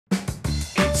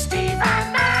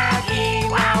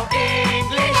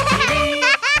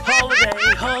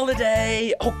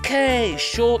Okay,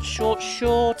 shorts, shorts,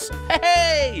 shorts.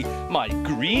 Hey, my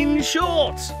green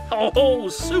shorts. Oh,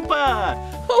 super.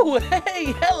 Oh,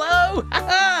 hey, hello.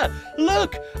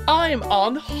 Look, I'm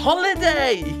on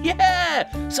holiday.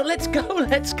 Yeah, so let's go,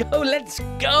 let's go, let's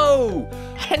go.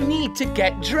 I need to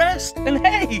get dressed. And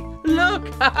hey, look,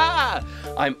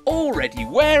 I'm already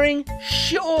wearing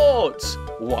shorts.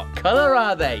 What color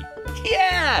are they?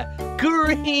 Yeah,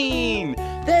 green.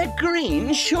 They're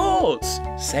green shorts.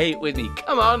 Say it with me.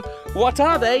 Come on. What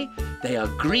are they? They are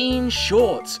green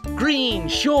shorts. Green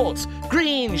shorts.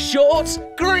 Green shorts.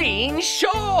 Green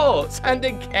shorts. And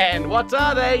again, what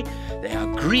are they? They are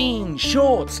green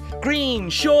shorts. Green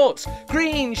shorts.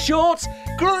 Green shorts.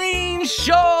 Green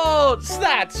shorts.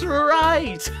 That's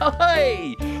right.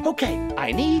 Hey. Okay,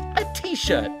 I need a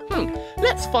t-shirt.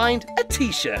 Let's find a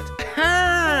t-shirt.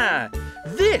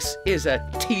 This is a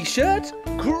t-shirt.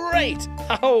 Great.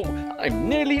 Oh, I'm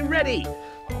nearly ready.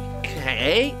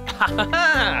 Okay.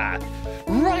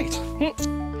 Right.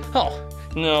 Oh,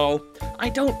 no, I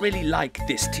don't really like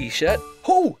this t-shirt.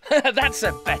 Oh, that's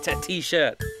a better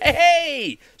t-shirt.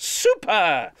 Hey,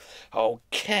 super.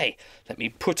 Okay, let me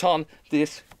put on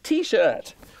this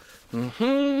t-shirt.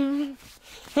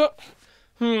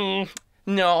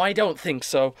 No, I don't think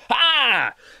so.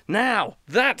 Now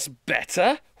that's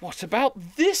better. What about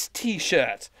this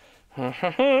t-shirt?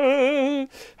 Okay,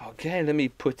 let me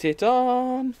put it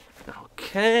on.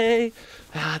 Okay,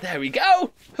 there we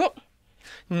go.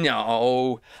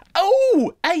 No.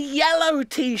 Oh, a yellow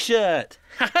t-shirt.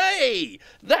 Hey,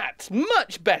 that's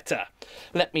much better.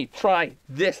 Let me try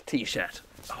this t-shirt.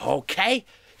 Okay,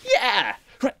 yeah.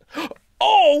 Right.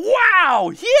 Oh,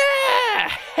 wow, yeah.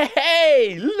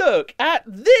 Hey, look at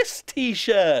this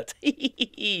t-shirt.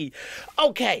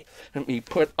 Okay, let me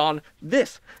put on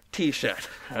this t-shirt.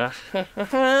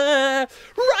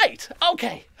 Right,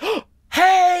 okay.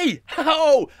 Hey,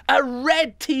 oh, a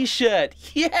red t-shirt.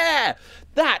 Yeah,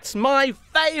 that's my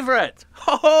favorite.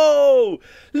 Oh,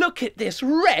 look at this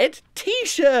red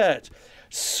t-shirt.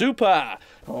 Super.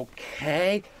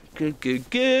 Okay, good, good,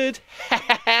 good.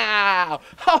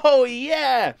 Oh,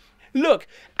 yeah. Look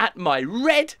at my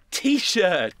red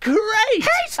t-shirt. Great.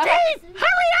 Hey, Steve,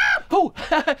 hurry up. Oh,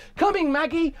 coming,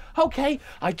 Maggie. Okay,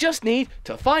 I just need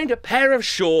to find a pair of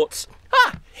shorts.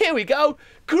 Here we go.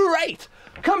 Great.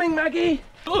 Coming, Maggie.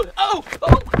 Oh, ow.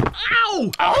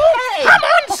 Oh, hey. Come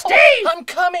on, Steve. I'm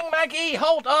coming, Maggie.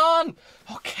 Hold on.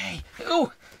 Okay.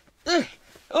 Oh,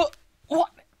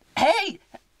 what? Hey.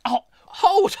 Oh,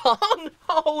 hold on.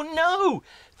 Oh, no.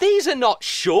 These are not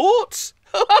shorts.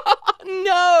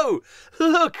 No.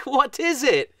 Look, what is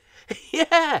it?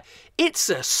 Yeah, it's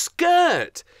a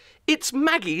skirt. It's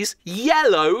Maggie's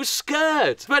yellow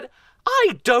skirt. But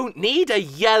I don't need a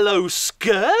yellow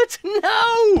skirt.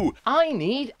 No, I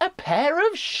need a pair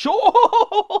of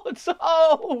shorts.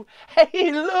 Oh,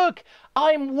 hey, look,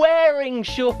 I'm wearing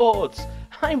shorts.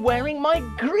 I'm wearing my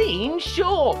green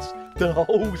shorts.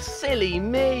 Oh, silly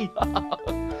me.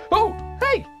 Oh,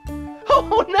 hey.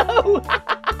 Oh, no.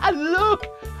 Look.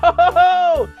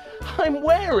 Oh, I'm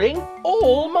wearing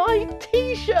all my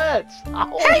t-shirts.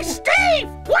 Oh. Hey, Steve,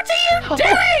 what are you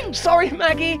doing? Sorry,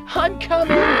 Maggie, I'm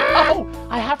coming. Oh,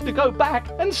 I have to go back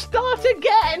and start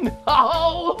again.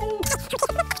 Oh.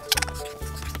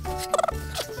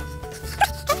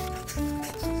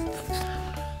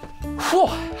 Whew,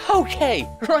 okay,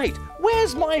 right.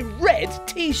 Where's my red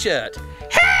t-shirt?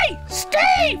 Hey,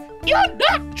 Steve, you're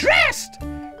not dressed.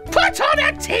 Put on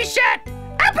a t-shirt.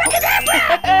 Abracadabra!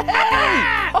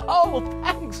 Hey! Oh,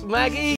 thanks, Maggie.